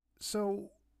So,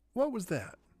 what was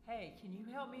that? Hey, can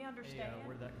you help me understand?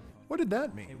 Where'd that come from? What did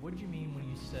that mean? Hey, what did you mean when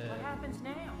you said... What happens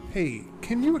now? Hey,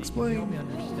 can you Help me explain?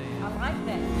 understand. I like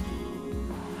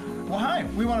that. Well, hi.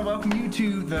 We want to welcome you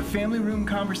to the Family Room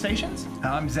Conversations.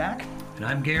 I'm Zach, And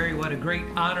I'm Gary. What a great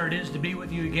honor it is to be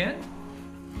with you again.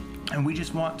 and we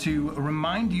just want to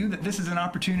remind you that this is an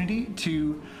opportunity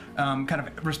to kind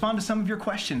of respond to some of your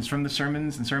questions from the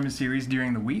sermons and sermon series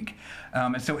during the week.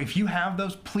 And so if you have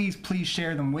those, please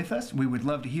share them with us. We would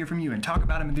love to hear from you and talk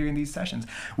about them during these sessions.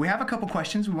 We have a couple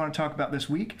questions we want to talk about this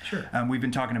week. Sure. We've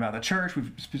been talking about the church.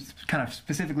 We've kind of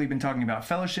specifically been talking about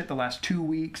fellowship the last 2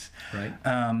 weeks. Right.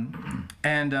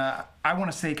 I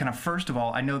want to say kind of first of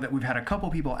all, I know that we've had a couple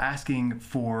people asking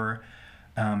for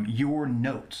your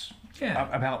notes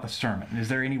about the sermon. Is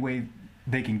there any way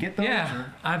they can get those? Yeah,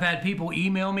 or- I've had people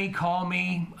email me, call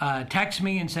me, text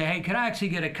me, and say, hey, could I actually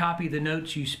get a copy of the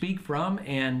notes you speak from?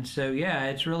 And so, yeah,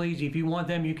 it's real easy. If you want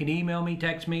them, you can email me,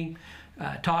 text me,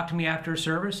 talk to me after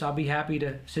service. I'll be happy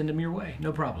to send them your way.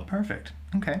 No problem. Perfect.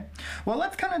 Okay. Well,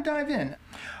 let's kind of dive in.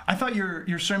 I thought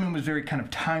your sermon was very kind of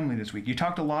timely this week. You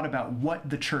talked a lot about what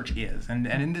the church is. And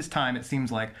in this time, it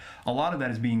seems like a lot of that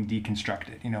is being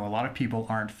deconstructed. You know, a lot of people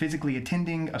aren't physically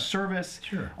attending a service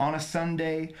on a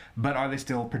Sunday, but are they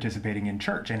still participating in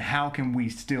church? And how can we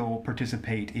still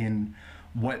participate in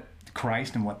what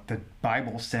Christ and what the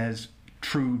Bible says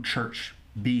true church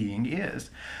being is?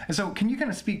 And so can you kind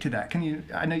of speak to that?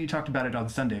 I know you talked about it on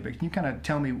Sunday, but can you kind of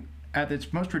tell me at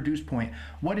its most reduced point,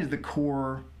 what is the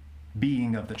core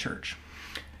being of the church?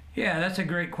 Yeah, that's a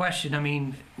great question. I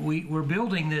mean, we're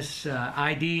building this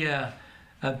idea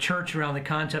of church around the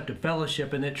concept of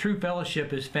fellowship, and that true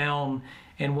fellowship is found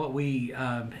in what we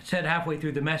said halfway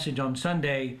through the message on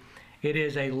Sunday. It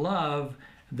is a love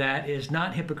that is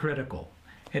not hypocritical.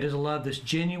 It is a love that's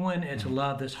genuine. It's a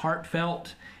love that's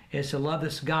heartfelt. It's a love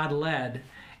that's God-led.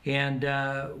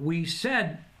 And we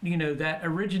said, that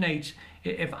originates,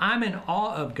 if I'm in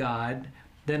awe of God,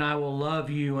 then I will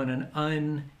love you in an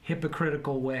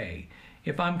unhypocritical way.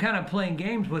 If I'm kind of playing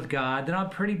games with God, then I'll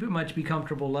pretty much be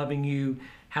comfortable loving you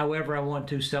however I want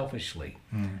to selfishly.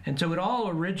 And so it all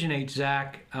originates,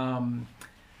 Zach,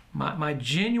 my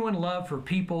genuine love for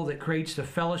people that creates the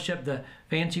fellowship, the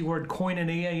fancy word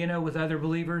koinonia, with other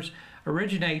believers,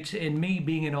 originates in me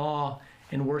being in awe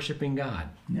and worshiping God.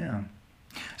 Yeah.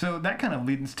 So that kind of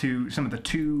leads to some of the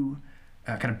two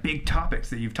kind of big topics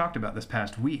that you've talked about this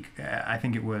past week. I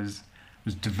think it was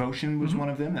devotion was one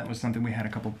of them. That was something we had a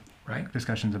couple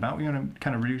discussions about. You want to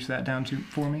kind of reduce that down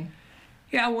for me?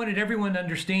 Yeah, I wanted everyone to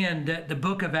understand that the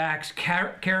book of Acts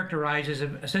characterizes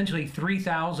essentially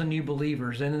 3,000 new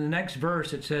believers. And in the next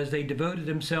verse, it says they devoted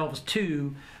themselves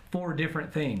to 4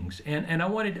 different things. And I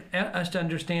wanted us to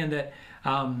understand that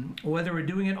whether we're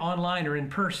doing it online or in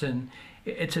person,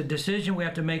 it's a decision we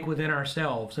have to make within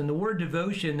ourselves. And the word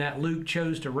devotion that Luke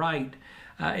chose to write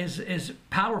is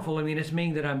powerful. I mean, it's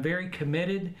meaning that I'm very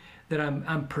committed, that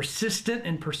I'm persistent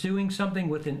in pursuing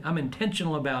something I'm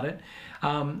intentional about it.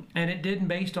 And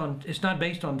it's not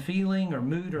based on feeling or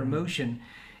mood or emotion.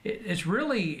 It's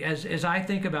really, as I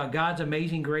think about God's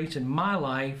amazing grace in my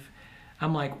life,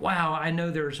 I'm like, wow, I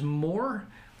know there's more.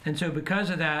 And so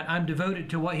because of that, I'm devoted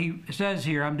to what he says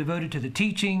here. I'm devoted to the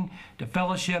teaching, to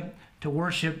fellowship, to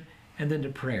worship, and then to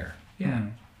prayer. Yeah.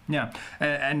 Yeah.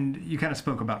 And you kind of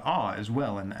spoke about awe as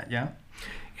well in that, yeah?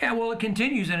 Yeah, well, it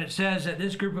continues, and it says that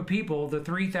this group of people, the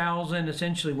 3,000,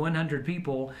 essentially 100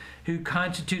 people who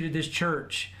constituted this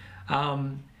church,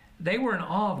 they were in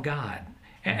awe of God.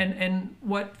 And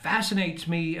what fascinates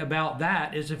me about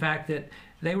that is the fact that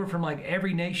they were from like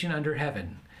every nation under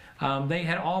heaven. They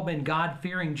had all been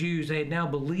God-fearing Jews. They had now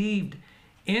believed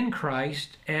in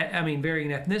Christ.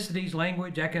 Varying ethnicities,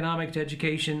 language, economics,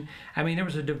 education. There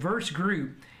was a diverse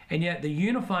group, and yet the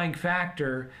unifying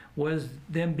factor was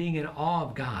them being in awe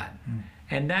of God.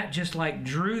 And that just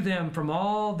drew them from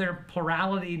all their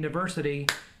plurality and diversity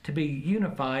to be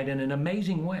unified in an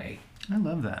amazing way. I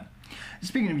love that.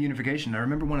 Speaking of unification, I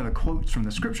remember one of the quotes from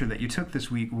the scripture that you took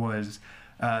this week was,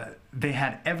 they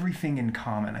had everything in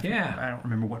common. I don't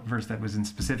remember what verse that was in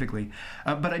specifically,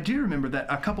 but I do remember that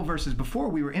a couple verses before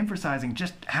we were emphasizing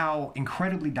just how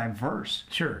incredibly diverse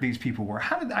these people were.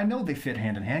 I know they fit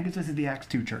hand in hand because this is the Acts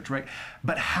 2 church, right?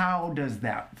 But how does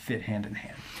that fit hand in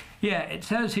hand? Yeah, it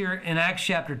says here in Acts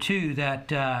chapter 2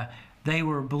 that they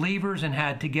were believers and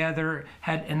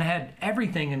had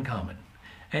everything in common.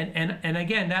 And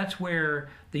again, that's where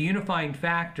the unifying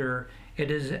factor,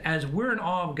 it is as we're in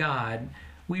awe of God,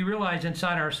 we realize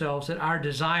inside ourselves that our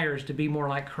desire is to be more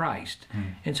like Christ.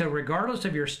 And so regardless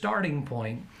of your starting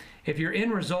point, if your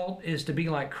end result is to be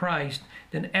like Christ,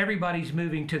 then everybody's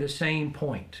moving to the same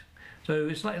point. So So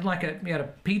it's like you got a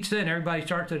pizza, and everybody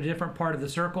starts at a different part of the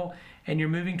circle, and you're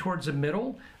moving towards the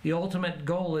middle. The ultimate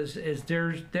goal is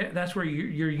that's where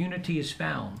your unity is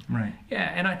found. Right.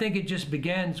 Yeah, and I think it just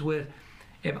begins with,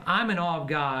 if I'm in awe of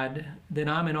God, then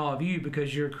I'm in awe of you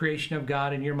because you're a creation of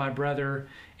God and you're my brother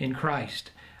in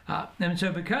Christ. And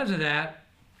so because of that,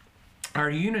 our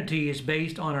unity is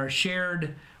based on our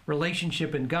shared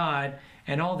relationship in God,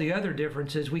 and all the other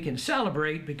differences we can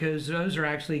celebrate because those are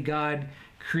actually God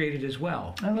created as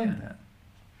well. I love that.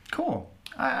 Cool.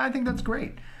 I think that's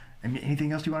great.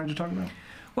 Anything else you wanted to talk about?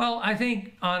 Well, I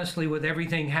think, honestly, with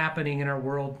everything happening in our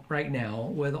world right now,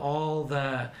 with all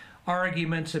the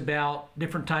arguments about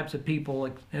different types of people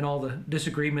and all the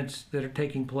disagreements that are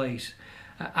taking place,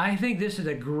 I think this is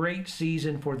a great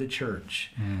season for the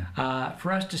church.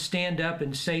 For us to stand up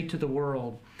and say to the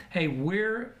world, hey,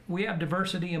 we have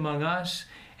diversity among us,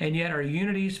 and yet our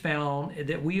unity is found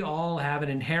that we all have an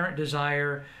inherent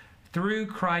desire through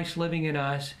Christ living in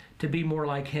us to be more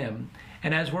like him.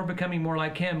 And as we're becoming more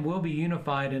like him, we'll be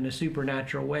unified in a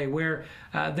supernatural way where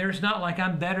there's not like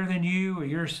I'm better than you or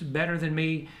you're better than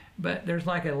me, but there's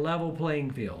like a level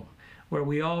playing field where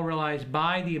we all realize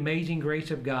by the amazing grace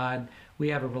of God, we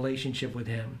have a relationship with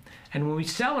him. And when we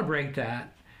celebrate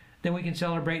that, then we can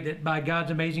celebrate that by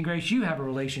God's amazing grace, you have a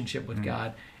relationship with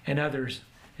God and others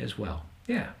as well.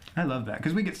 Yeah. I love that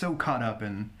because we get so caught up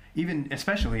in, even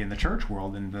especially in the church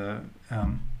world, in the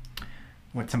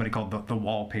what somebody called the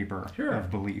wallpaper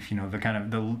of belief, the kind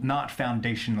of the not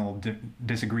foundational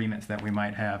disagreements that we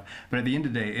might have. But at the end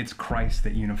of the day, it's Christ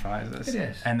that unifies us. It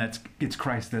is. And it's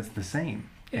Christ that's the same.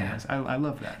 Yeah. I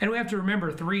love that. And we have to remember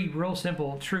three real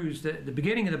simple truths. At the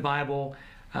beginning of the Bible,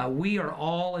 we are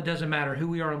all, it doesn't matter who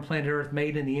we are on planet Earth,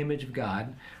 made in the image of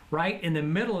God. Right in the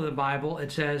middle of the Bible,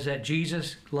 it says that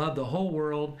Jesus loved the whole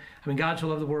world. God so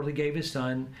loved the world, he gave his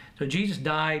son. So Jesus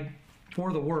died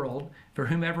for the world, for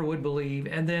whomever would believe.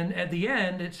 And then at the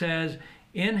end, it says,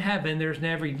 in heaven, there's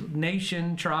every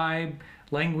nation, tribe,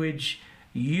 language,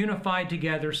 unified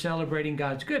together, celebrating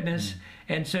God's goodness.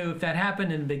 And so if that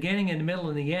happened in the beginning, in the middle,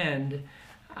 and the end,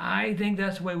 I think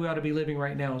that's the way we ought to be living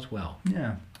right now as well.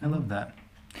 Yeah, I love that.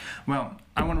 Well,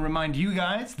 I want to remind you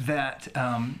guys that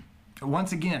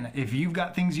once again, if you've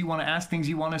got things you want to ask, things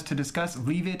you want us to discuss,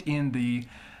 leave it in the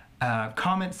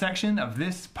comment section of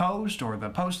this post or the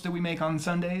posts that we make on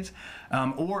Sundays,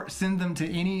 or send them to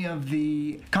any of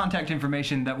the contact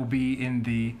information that will be in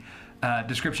the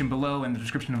description below and the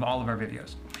description of all of our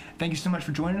videos. Thank you so much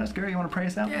for joining us. Gary, you want to pray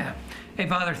us out? Yeah. Hey,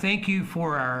 Father, thank you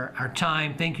for our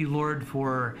time. Thank you, Lord,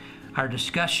 for our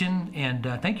discussion, and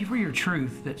thank you for your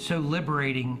truth that's so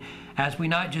liberating as we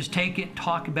not just take it,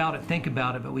 talk about it, think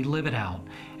about it, but we live it out.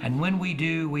 And when we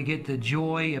do, we get the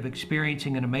joy of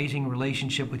experiencing an amazing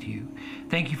relationship with you.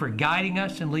 Thank you for guiding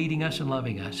us and leading us and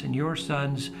loving us. In your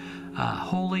Son's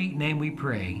holy name we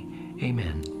pray.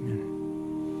 Amen.